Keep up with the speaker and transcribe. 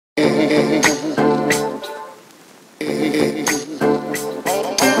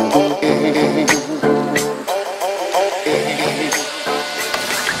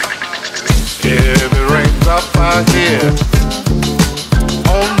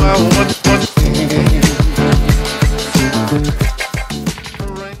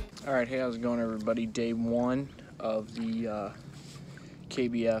Alright, hey, how's it going, everybody? Day one of the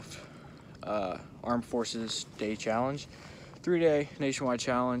KBF Armed Forces Day Challenge. 3-day nationwide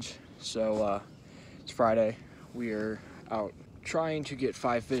challenge. So it's Friday. We are out trying to get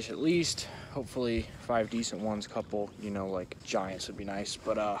 5 fish at least. Hopefully 5 decent ones, couple, you know, like giants would be nice.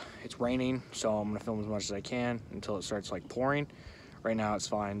 But it's raining, so I'm gonna film as much as I can until it starts like pouring. Right now it's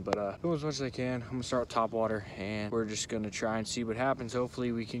fine, but film as much as I can. I'm gonna start with top water, and we're just gonna try and see what happens.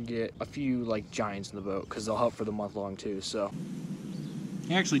 Hopefully we can get a few like giants in the boat, because they'll help for the month long too. So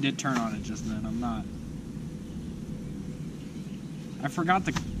he actually did turn on it just then. I forgot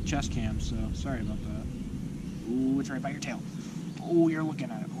the chest cam, so sorry about that. Ooh, it's right by your tail. Oh, you're looking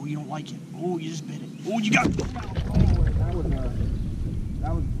at it. Oh, you don't like it. Oh, you just bit it. Oh, you got it. Oh, that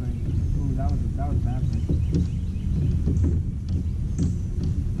was the thing. Ooh, that was a bad thing.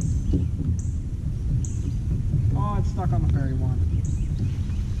 Oh, it's stuck on the fairy one.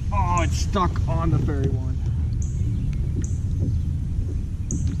 Oh, it's stuck on the fairy one.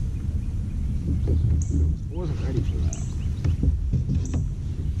 I wasn't ready for that.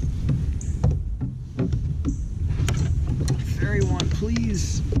 Fairy one,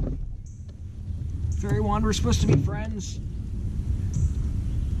 please. Fairy one, we're supposed to be friends.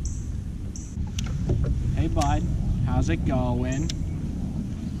 Hey, bud. How's it going?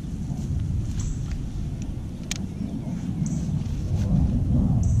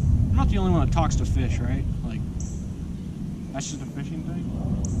 I'm not the only one that talks to fish, right? Like, that's just a fishing thing?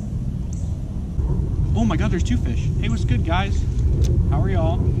 Oh my god, there's 2 fish. Hey, what's good, guys? How are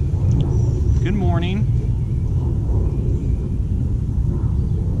y'all? Good morning.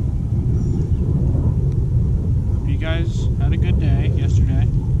 Hope you guys had a good day yesterday.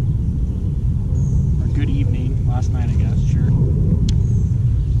 Or good evening, last night, I guess, sure.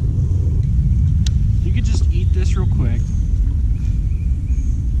 You could just eat this real quick.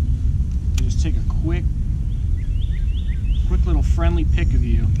 Just take a quick little friendly pic of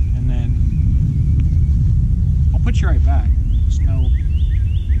you, and then I'll put you right back. Just no.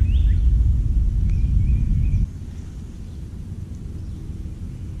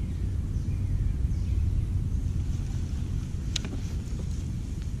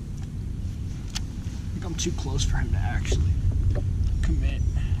 I think I'm too close for him to actually commit.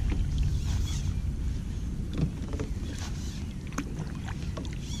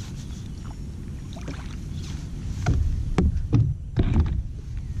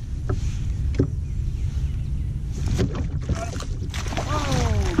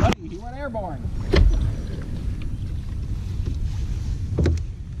 Airborne.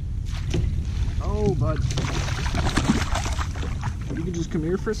 Oh, bud. You can just come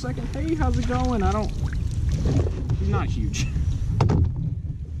here for a second. Hey, how's it going? He's not huge.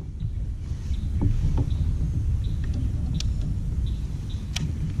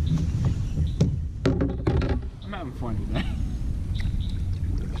 I'm having fun today.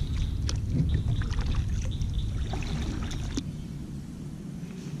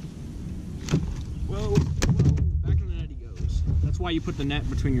 Whoa, back in the net he goes. That's why you put the net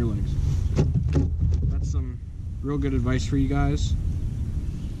between your legs. That's some real good advice for you guys.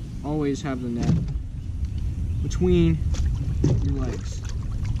 Always have the net between your legs.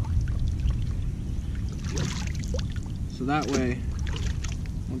 So that way,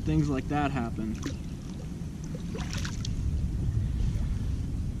 when things like that happen,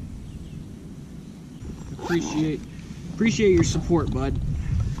 appreciate your support, bud.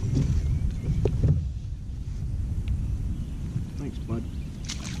 Thanks, bud.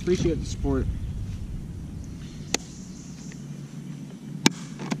 Appreciate the support.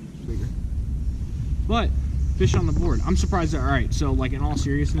 Bigger. But, fish on the board. I'm surprised they're alright. So, like, in all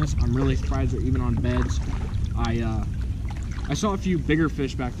seriousness, I'm really surprised they're even on beds. I saw a few bigger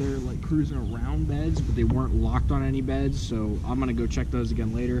fish back there, like, cruising around beds, but they weren't locked on any beds, so I'm gonna go check those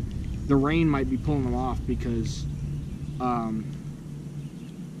again later. The rain might be pulling them off because,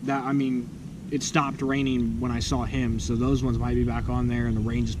 it stopped raining when I saw him, so those ones might be back on there, and the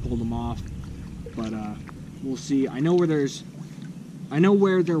rain just pulled them off. But we'll see. I know where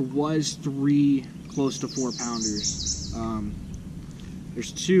there was 3 close to 4-pounders.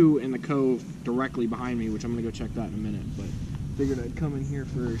 There's 2 in the cove directly behind me, which I'm gonna go check that in a minute. But figured I'd come in here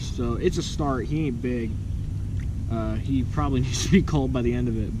first. So it's a start. He ain't big. He probably needs to be culled by the end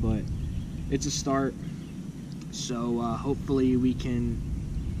of it, but it's a start. So hopefully we can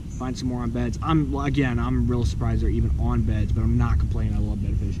find some more on beds. I'm real surprised they're even on beds, but I'm not complaining. I love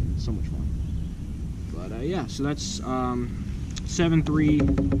bed fishing. It's so much fun. But yeah, so that's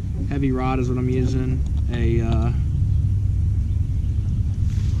 7.3 heavy rod is what I'm using. A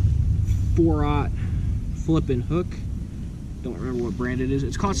 4/0 flipping hook. Don't remember what brand it is.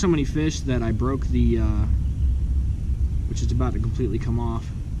 It's caught so many fish that I broke the, which is about to completely come off.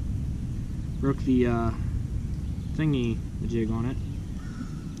 Broke the thingy, the jig on it.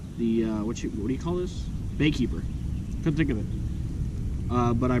 The what do you call this? Baykeeper. Couldn't think of it.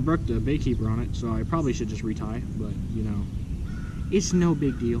 But I broke the baykeeper on it, so I probably should just retie. But you know, it's no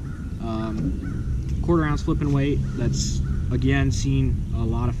big deal. 1/4 ounce flipping weight. That's again seen a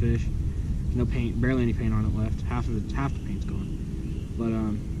lot of fish. No paint, barely any paint on it left. Half the paint's gone. But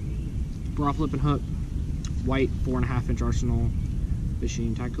raw flipping hook, white 4.5 inch Arsenal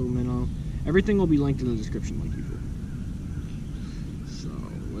fishing, tactical minnow. Everything will be linked in the description like before. So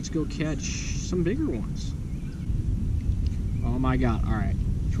let's go catch some bigger ones. Oh my god, alright.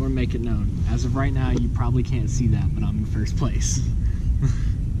 Just want to make it known. As of right now, you probably can't see that, but I'm in first place.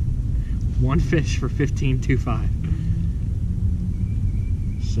 One fish for 15.25.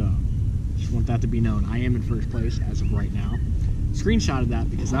 So, just want that to be known. I am in first place as of right now. Screenshotted that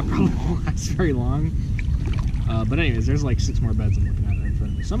because that probably won't last very long. But anyways, there's like 6 more beds I'm looking at right in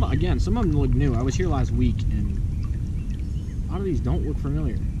front of me. Some of them look new. I was here last week, and a lot of these don't look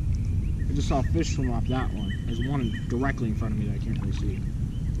familiar. I just saw a fish swim off that one. There's one directly in front of me that I can't really see.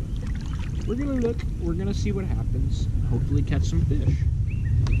 But we're gonna look. We're gonna see what happens. Hopefully catch some fish.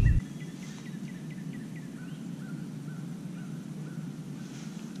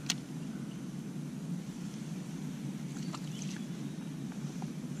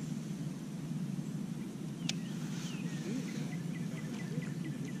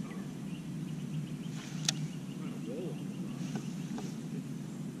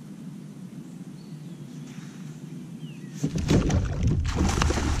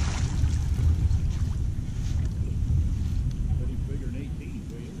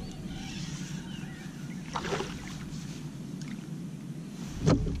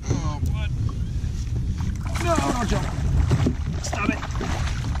 Stop it.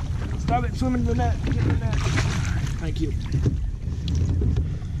 Stop it. Swim into the net. Get in the net. Thank you.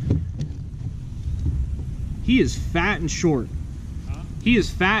 He is fat and short. Huh? He is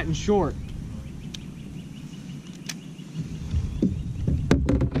fat and short.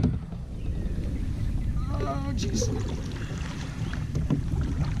 Oh, jeez.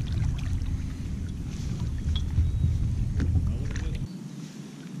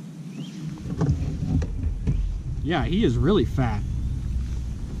 Yeah, he is really fat.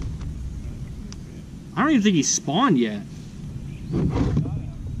 I don't even think he's spawned yet.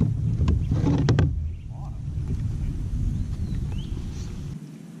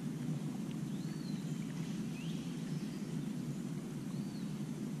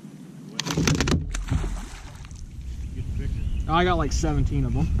 I got like 17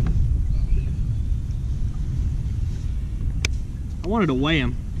 of them. I wanted to weigh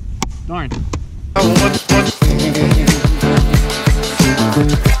him. Darn.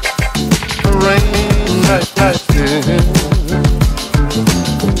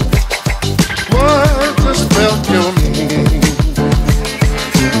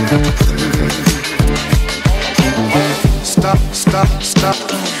 Stop.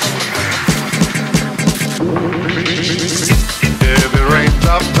 Heavy rain,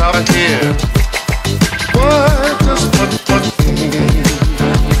 drop,